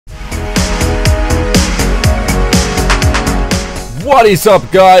What is up,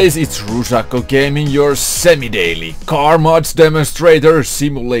 guys? It's Rusako Gaming, your semi-daily car mods demonstrator,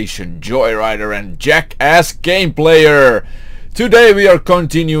 simulation joyrider and jackass game player. Today we are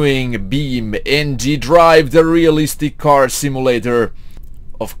continuing BeamNG.drive, the realistic car simulator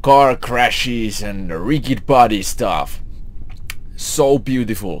of car crashes and rigid body stuff. So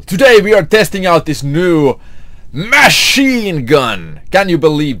beautiful. Today we are testing out this new machine gun. Can you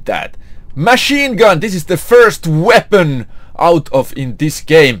believe that? Machine gun, this is the first weapon out of in this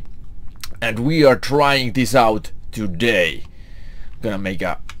game, and we are trying this out today. Gonna make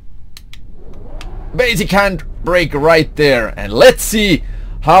a basic handbrake right there, and let's see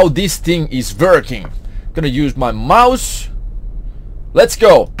how this thing is working. Gonna use my mouse. Let's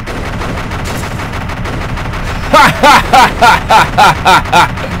go.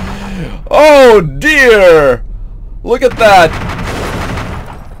 Oh dear, look at that.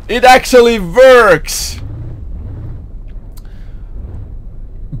 It actually works.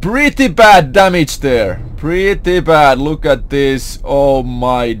 Pretty bad damage there. Pretty bad. Look at this. Oh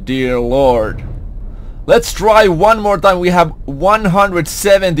my dear lord. Let's try one more time. We have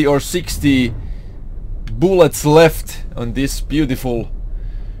 170 or 60 bullets left on this beautiful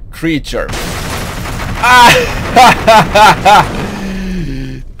creature.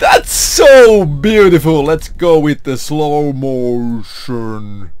 That's so beautiful. Let's go with the slow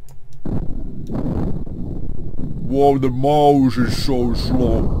motion. Whoa, the mouse is so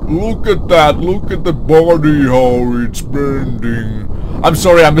slow. Look at that. Look at the body, how it's bending. I'm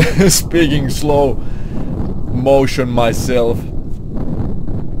sorry, I'm speaking slow motion myself.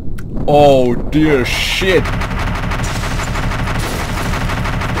 Oh dear shit.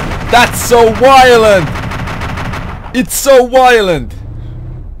 That's so violent. It's so violent.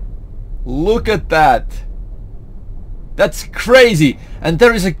 Look at that. That's crazy. And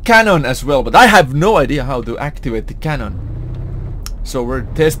there is a cannon as well, but I have no idea how to activate the cannon. So we're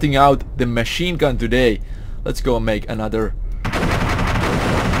testing out the machine gun today. Let's go and make another.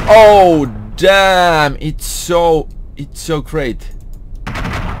 Oh damn, it's so great.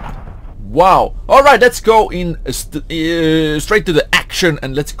 Wow. Alright, let's go in straight to the action,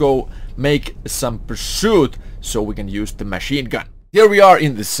 and let's go make some pursuit so we can use the machine gun. Here we are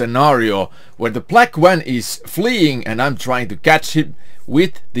in the scenario where the black van is fleeing and I'm trying to catch him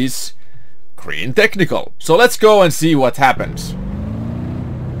with this green technical. So let's go and see what happens.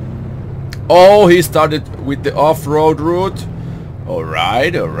 Oh, he started with the off-road route.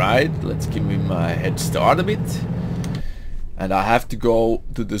 Alright, let's give him a head start a bit. And I have to go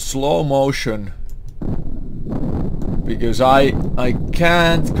to the slow motion because I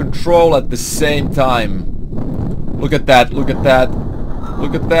can't control at the same time. Look at that, look at that,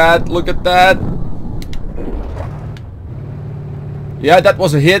 look at that, look at that. Yeah, that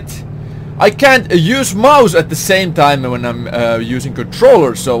was a hit. I can't use mouse at the same time when I'm using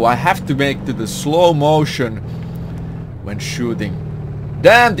controller, so I have to make to the slow motion when shooting.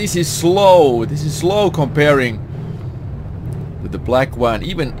 Damn, this is slow. This is slow comparing to the black one.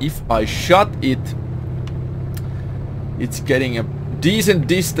 Even if I shot it, it's getting a decent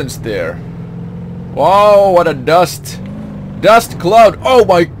distance there. Wow, what a dust cloud. Oh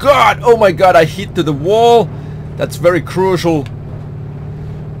my god, I hit to the wall. That's very crucial.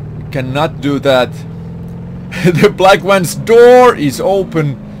 You cannot do that. The black one's door is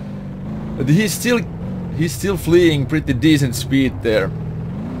open, but he's still fleeing pretty decent speed there.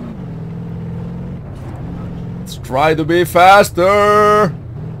 Let's try to be faster.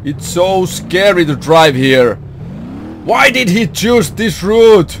 It's so scary to drive here. Why did he choose this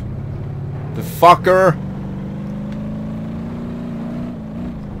route? The fucker.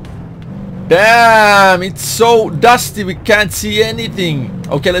 Damn, it's so dusty we can't see anything.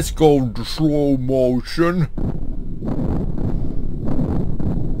 Okay, let's go to slow motion.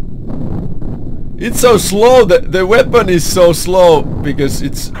 It's so slow, the weapon is so slow because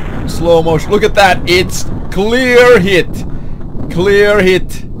it's slow motion. Look at that, it's clear hit. Clear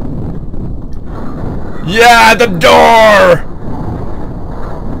hit. Yeah, the door!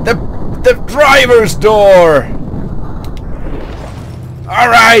 The driver's door!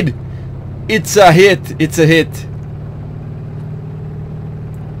 Alright! It's a hit, it's a hit.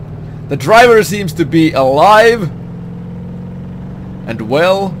 The driver seems to be alive and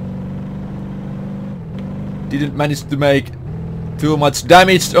well. Didn't manage to make too much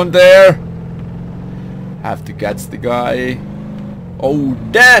damage on there. Have to catch the guy. Oh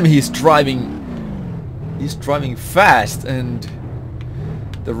damn, he's driving fast, and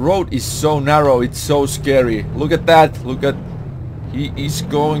the road is so narrow, it's so scary. Look at that, look at, he is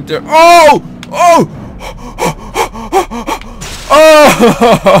going there. Oh! Oh!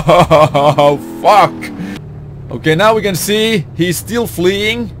 Oh! Fuck! Okay, now we can see he's still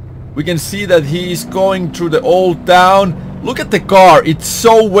fleeing. We can see that he's going through the old town. Look at the car. It's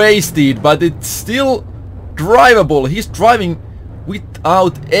so wasted, but it's still drivable. He's driving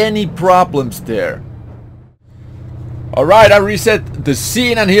without any problems there. Alright, I reset the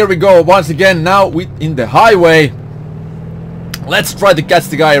scene and here we go once again now in the highway. Let's try to catch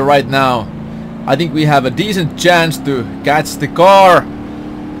the guy right now. I think we have a decent chance to catch the car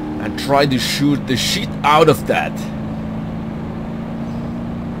and try to shoot the shit out of that.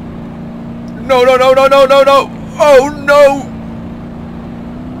 No, no, no, no, no, no, no! Oh no!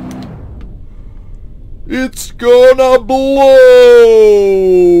 It's gonna blow!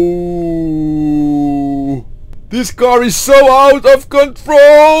 This car is so out of control!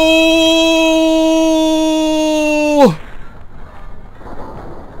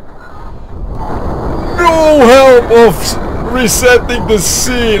 No help of resetting the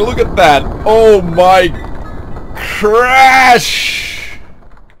scene. Look at that. Oh my crash.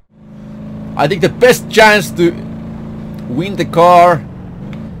 I think the best chance to win the car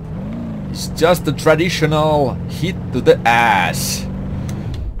is just a traditional hit to the ass.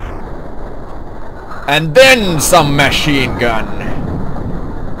 And then some machine gun.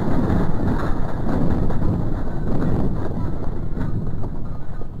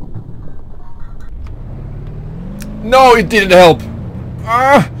 No, it didn't help.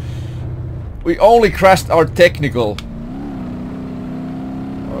 We only crashed our technical.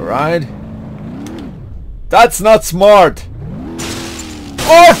 Alright. That's not smart.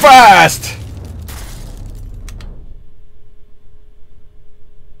 Or fast!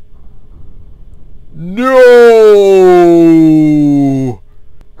 No!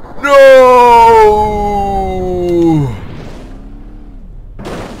 No!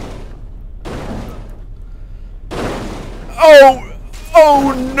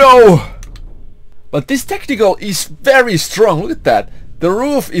 Oh no! But this technical is very strong. Look at that. The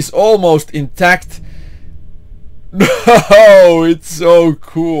roof is almost intact. No, it's so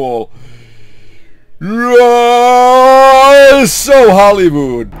cool. Oh, so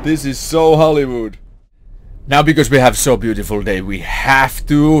Hollywood. This is so Hollywood. Now because we have so beautiful day, we have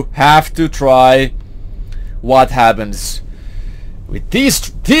to try what happens with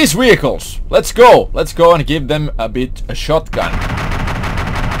these vehicles. Let's go and give them a shotgun.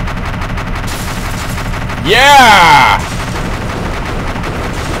 Yeah!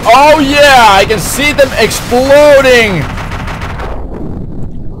 Oh yeah, I can see them exploding.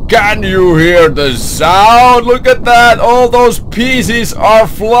 Can you hear the sound? Look at that, all those pieces are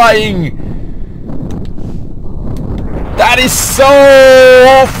flying. That is so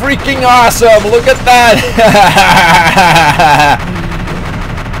freaking awesome. Look at that.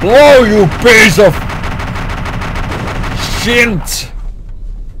 Blow, you piece of shit.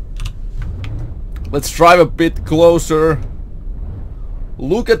 Let's drive a bit closer.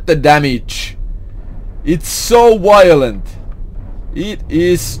 Look at the damage. It's so violent. It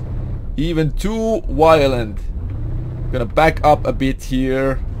is even too violent. Gonna back up a bit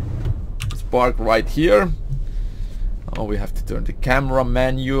here. Let's park right here. Oh, we have to turn the camera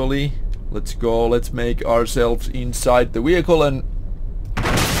manually. Let's go. Let's make ourselves inside the vehicle and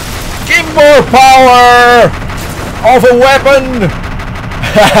give more power of a weapon.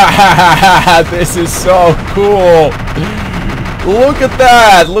 This is so cool. Look at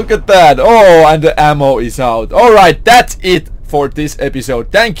that. Look at that. Oh, and the ammo is out. Alright, that's it for this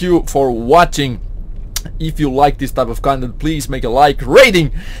episode. Thank you for watching. If you like this type of content, please make a like,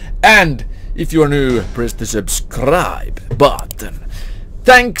 rating, and if you are new, press the subscribe button.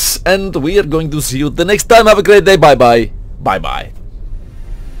 Thanks, and we are going to see you the next time. Have a great day. Bye bye. Bye bye.